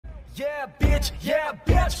Yeah,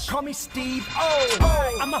 bitch, call me Steve.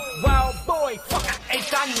 Oh, I'm a wild boy, fuck I ain't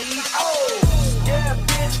got need. Oh, yeah,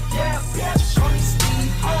 bitch, call me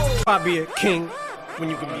Steve. Oh, I'll be a king when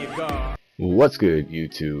you can be a god. What's good,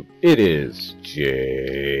 YouTube? It is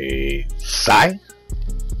JaeySi,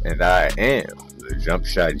 and I am the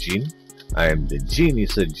Jumpshot Genie. I am the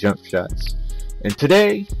genius of jump shots, and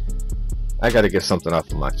today I gotta get something off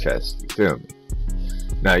of my chest. You feel me?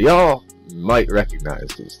 Now, y'all might recognize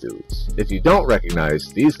these dudes. If you don't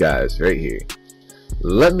recognize these guys right here,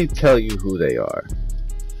 let me tell you who they are.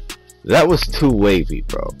 That was Too Wavy,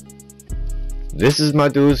 bro. This is my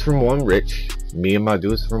dudes from One Rich. Me and my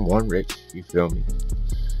dudes from One Rich. You feel me?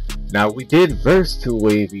 Now, we did verse Too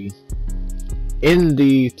Wavy in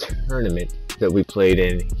the tournament that we played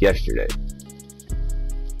in yesterday.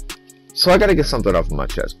 So I gotta get something off of my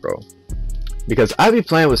chest, bro. Because I be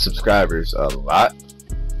playing with subscribers a lot.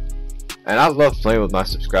 And I love playing with my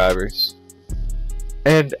subscribers.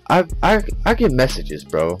 And I get messages,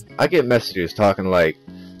 bro. I get messages talking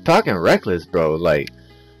reckless, bro. Like,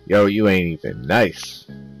 yo, you ain't even nice.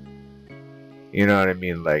 You know what I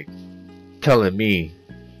mean? Like, telling me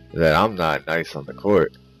that I'm not nice on the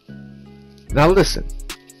court. Now listen.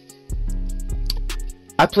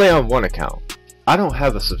 I play on one account. I don't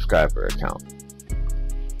have a subscriber account.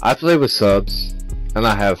 I play with subs, and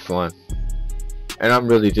I have fun. And I'm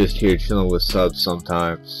really just here chilling with subs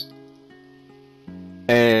sometimes.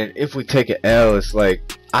 And if we take an L, it's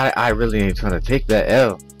like, I really ain't trying to take that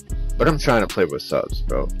L. But I'm trying to play with subs,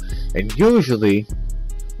 bro. And usually,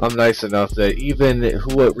 I'm nice enough that even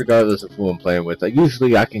regardless of who I'm playing with,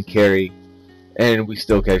 usually I can carry and we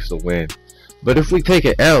still catch the win. But if we take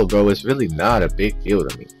an L, bro, it's really not a big deal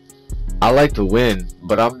to me. I like to win,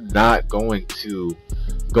 but I'm not going to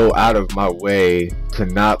go out of my way to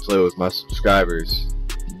not play with my subscribers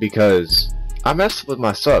because I mess with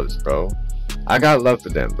my subs, bro. I got love for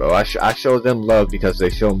them, bro. I show them love because they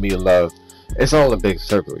show me love. It's all a big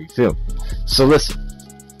circle, you feel me? So listen,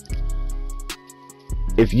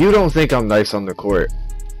 if you don't think I'm nice on the court,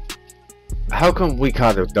 how come we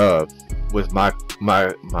caught a dub with my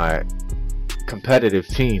competitive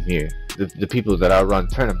team here, the people that I run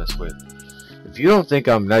tournaments with? If you don't think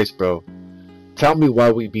I'm nice, bro, tell me why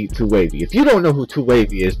we beat Too Wavy. If you don't know who Too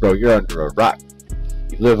Wavy is, bro, you're under a rock.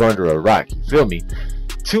 You live under a rock, you feel me?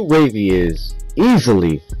 Too Wavy is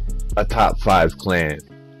easily a top 5 clan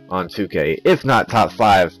on 2K. If not top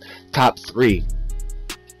 5, top 3.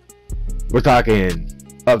 We're talking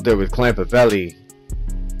up there with Clampavelli.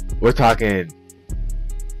 We're talking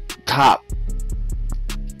top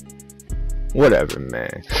whatever,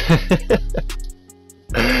 man.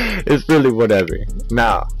 It's really whatever.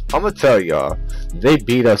 Now, I'm gonna tell y'all, they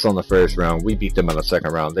beat us on the first round. We beat them on the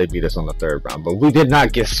second round. They beat us on the third round. But we did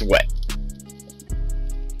not get sweat.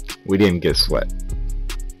 We didn't get sweat.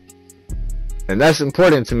 And that's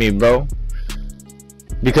important to me, bro.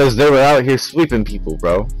 Because they were out here sweeping people,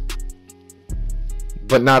 bro.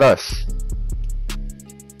 But not us.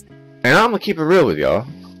 And I'm gonna keep it real with y'all.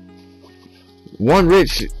 One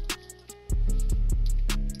Rich,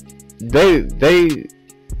 they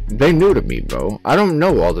new to me, bro. I don't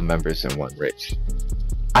know all the members in One Rich.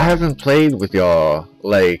 I haven't played with y'all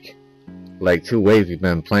like Too Wavy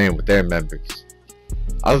been playing with their members.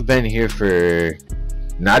 I've been here for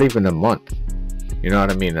not even a month. You know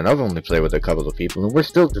what I mean? And I've only played with a couple of people, and we're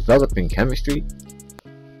still developing chemistry.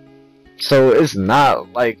 So it's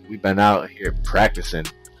not like we've been out here practicing,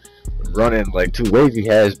 running like Too Wavy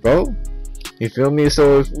has, bro. You feel me?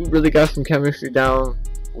 So if we really got some chemistry down,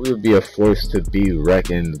 we would be a force to be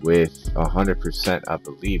reckoned with 100%. I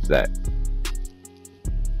believe that.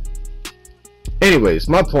 Anyways,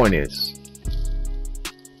 my point is,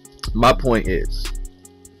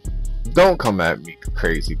 don't come at me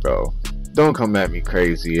crazy, bro. Don't come at me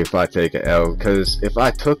crazy if I take an L, because if I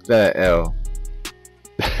took that L,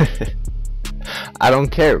 I don't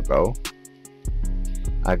care, bro.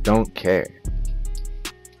 I don't care.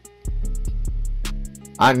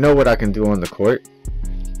 I know what I can do on the court.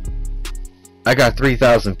 I got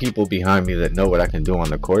 3,000 people behind me that know what I can do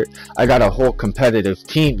on the court. I got a whole competitive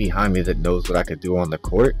team behind me that knows what I can do on the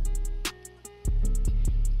court.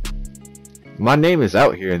 My name is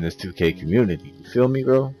out here in this 2K community. You feel me,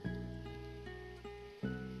 bro?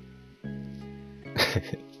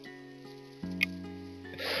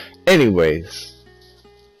 Anyways,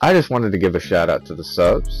 I just wanted to give a shout out to the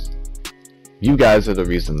subs. You guys are the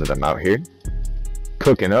reason that I'm out here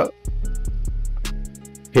cooking up,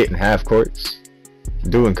 hitting half courts,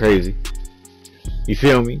 doing crazy. You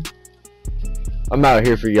feel me? I'm out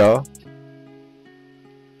here for y'all.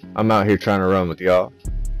 I'm out here trying to run with y'all.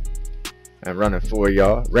 and running for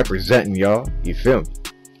y'all, representing y'all, you feel me?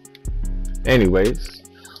 Anyways,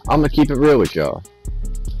 I'm gonna keep it real with y'all.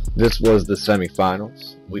 This was the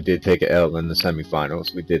semifinals. We did take an L in the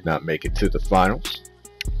semifinals. We did not make it to the finals.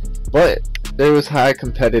 But there was high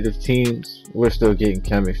competitive teams. We're still getting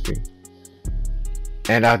chemistry.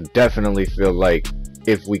 And I definitely feel like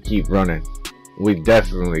if we keep running, we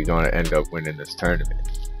definitely gonna end up winning this tournament.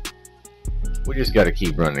 We just gotta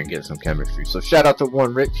keep running and get some chemistry. So shout out to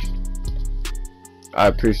One Rich. I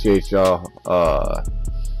appreciate y'all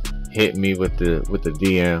hit me with the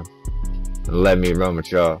DM and let me run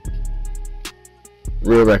with y'all.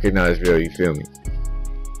 Real recognize real, you feel me?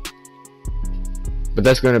 But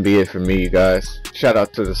that's gonna be it for me, you guys. Shout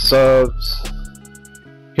out to the subs.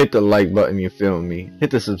 Hit the like button, you feel me? Hit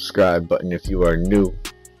the subscribe button if you are new.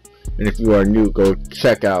 And if you are new, go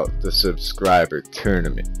check out the subscriber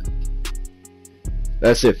tournament.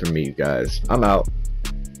 That's it for me, you guys. I'm out.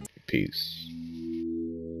 Peace.